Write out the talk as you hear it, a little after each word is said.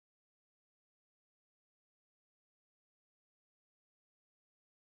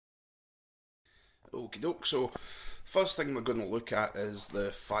Okie doke, so first thing we're going to look at is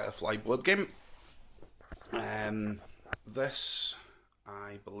the Firefly board game. This,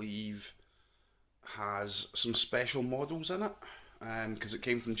 I believe, has some special models in it, because it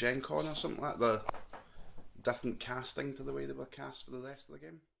came from Gen Con or something like that, the different casting to the way they were cast for the rest of the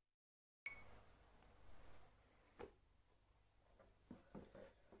game.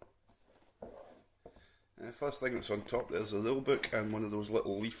 First thing that's on top, there's a rule book and one of those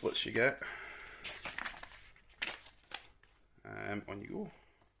little leaflets you get. On you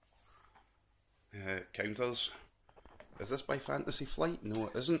go. Counters. Is this by Fantasy Flight? No,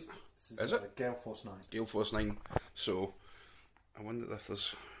 it isn't. Is it? Gale Force 9. Gale Force 9. So, I wonder if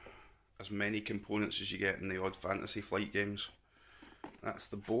there's as many components as you get in the odd Fantasy Flight games. That's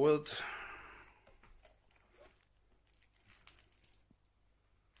the board.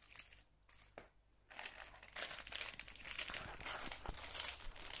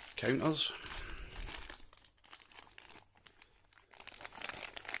 Counters.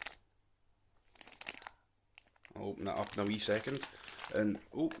 I'll open that up in a wee second. And,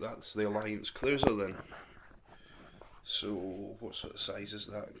 oh, that's the Alliance Cruiser then. So, what sort of size is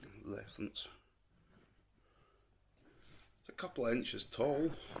that reference? It's a couple of inches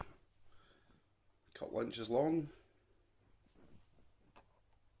tall, a couple of inches long.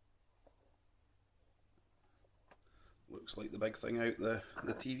 Looks like the big thing out the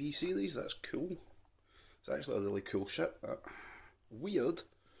TV series. That's cool. It's actually a really cool ship. Weird,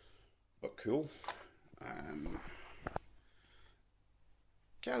 but cool.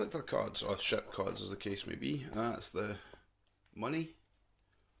 Character cards, or ship cards as the case may be. That's the money.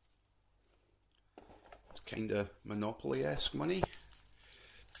 It's kind of Monopoly-esque money.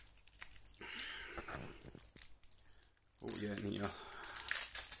 What we getting here?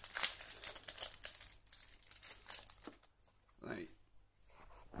 Right.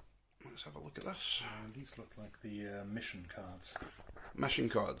 Let's have a look at this. These look like the mission cards. Mission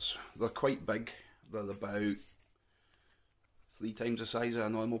cards. They're quite big. They're about 3 times the size of a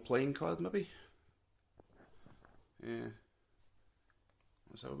normal playing card, maybe. Yeah.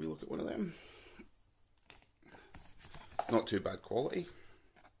 Let's have a wee look at one of them. Not too bad quality.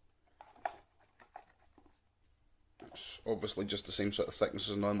 It's obviously just the same sort of thickness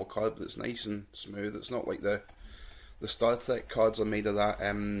as a normal card, but it's nice and smooth. It's not like the Star Trek cards are made of that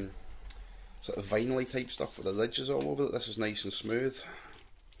sort of vinyl-y type stuff with the ridges all over it. This is nice and smooth.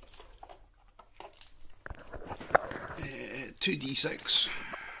 2d6,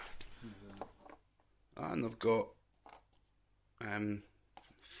 and they've got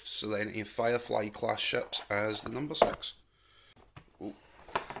Serenity and Firefly class ships as the number 6. Oh.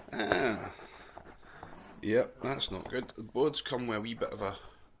 Yep, that's not good. The boards come with a wee bit of a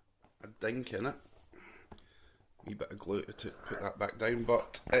dink in it, a wee bit of glue to put that back down,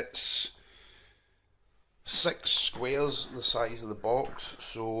 but it's 6 squares the size of the box,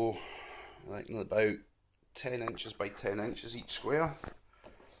 so like about 10 inches by 10 inches each square,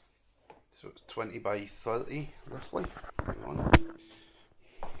 so it's 20 by 30 roughly.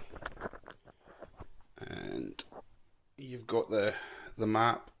 And you've got the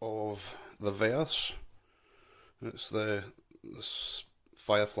map of the verse. It's the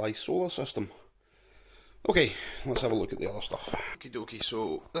Firefly solar system. Okay, let's have a look at the other stuff. Okie dokie,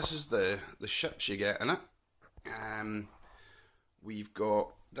 so this is the ships you get in it. We've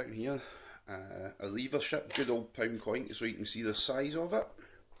got down here a lever ship, good old pound coin, so you can see the size of it.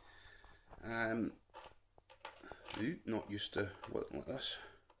 Not used to looking like this.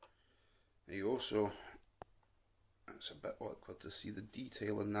 There you go, so it's a bit awkward to see the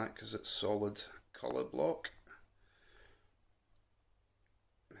detail in that because it's solid colour block.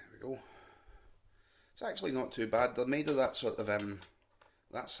 There we go. It's actually not too bad. They're made of that sort of,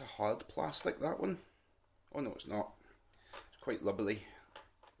 that's a hard plastic, that one. Oh no, it's not. It's quite rubbery.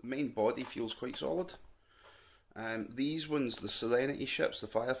 The main body feels quite solid. These ones, the Serenity ships, the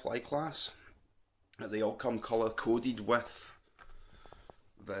Firefly class, they all come colour coded with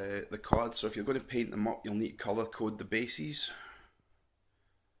the cards. So if you're going to paint them up, you'll need to colour code the bases.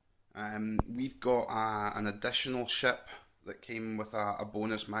 We've got an additional ship that came with a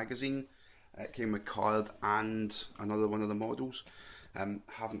bonus magazine. It came with card and another one of the models.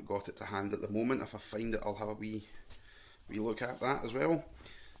 Haven't got it to hand at the moment. If I find it, I'll have a wee look at that as well.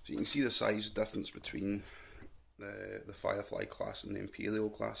 So you can see the size difference between the Firefly class and the Imperial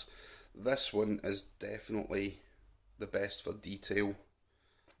class. This one is definitely the best for detail,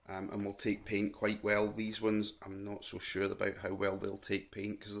 and will take paint quite well. These ones, I'm not so sure about how well they'll take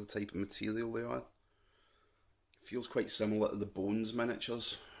paint because of the type of material they are. Feels quite similar to the Bones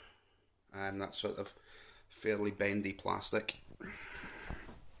miniatures, and that sort of fairly bendy plastic.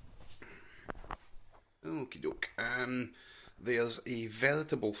 Okie doke. There's a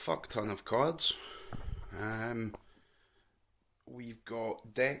veritable fuck ton of cards. We've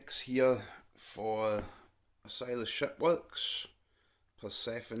got decks here for Osiris Shipworks,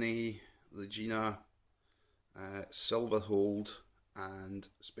 Persephone, Regina, Silverhold, and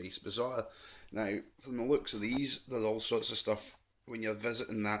Space Bazaar. Now, from the looks of these, there's all sorts of stuff when you're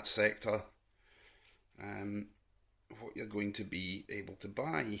visiting that sector, what you're going to be able to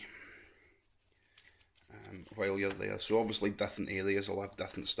buy while you're there. So obviously different areas will have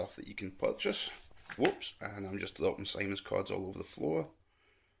different stuff that you can purchase. Whoops, and I'm just dropping Simon's cards all over the floor.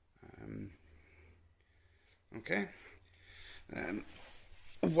 Okay.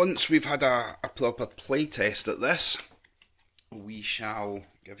 Once we've had a proper play test at this, we shall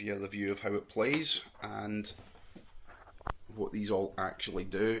give you a review of how it plays and what these all actually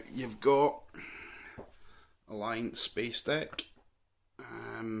do. You've got Alliance Space Deck,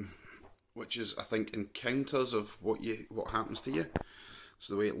 which is, I think, encounters of what happens to you.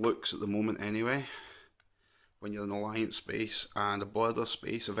 So the way it looks at the moment anyway, when you're in Alliance Space, and a Border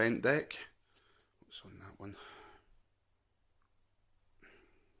Space event deck. What's on that one?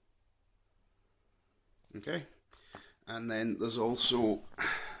 Okay, and then there's also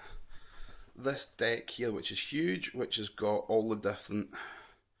this deck here, which is huge, which has got all the different,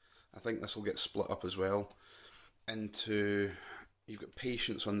 I think this will get split up as well, into, you've got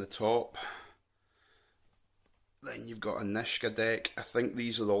Patience on the top, then you've got a Nishka deck. I think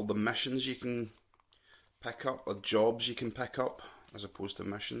these are all the missions you can pick up, or jobs you can pick up, as opposed to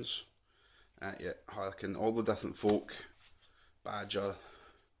missions. Yeah, Harkin, all the different folk. Badger,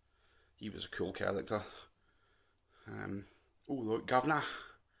 he was a cool character. Oh look, Governor,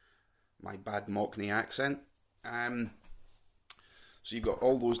 my bad Mockney accent. So you've got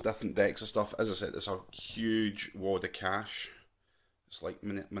all those different decks of stuff. As I said, it's a huge wad of cash. It's like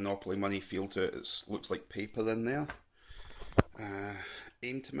Monopoly money feel to it. It looks like paper in there.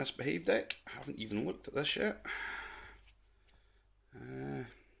 Aim to Misbehave deck. Haven't even looked at this yet.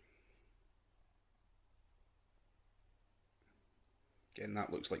 Again,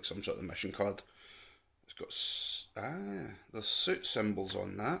 that looks like some sort of mission card. It's got there's suit symbols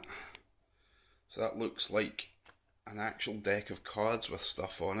on that. So that looks like an actual deck of cards with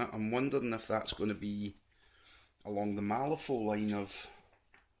stuff on it. I'm wondering if that's going to be along the Malifaux line of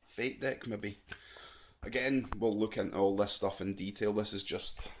Fate deck, maybe. Again, we'll look into all this stuff in detail. This is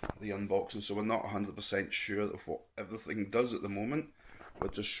just the unboxing, so we're not 100% sure of what everything does at the moment. We're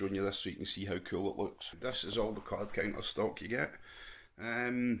just showing you this so you can see how cool it looks. This is all the card counter stock you get.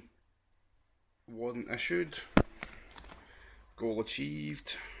 Warrant issued. Goal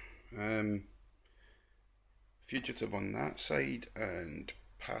achieved. Fugitive on that side and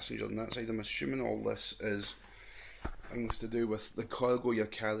passenger on that side. I'm assuming all this is things to do with the cargo you're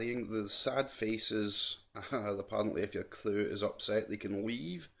carrying. The sad faces are apparently if your crew is upset they can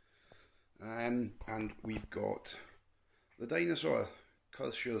leave. And we've got the dinosaur.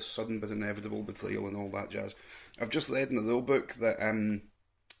 Curse your sudden but inevitable betrayal and all that jazz. I've just read in the rule book that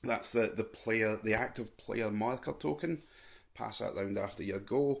that's the active player marker token. Pass that round after your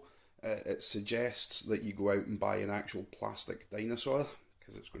go. It suggests that you go out and buy an actual plastic dinosaur,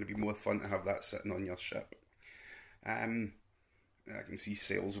 because it's going to be more fun to have that sitting on your ship. I can see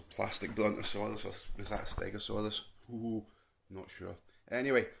sales of plastic Brontosaurus, or was that a Stegosaurus? Ooh, not sure.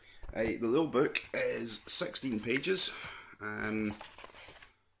 Anyway, the rule book is 16 pages.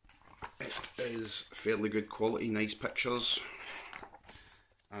 It is fairly good quality, nice pictures.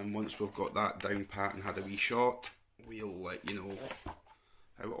 And once we've got that down pat and had a wee shot, we'll let you know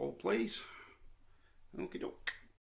how it all plays. Okie doke.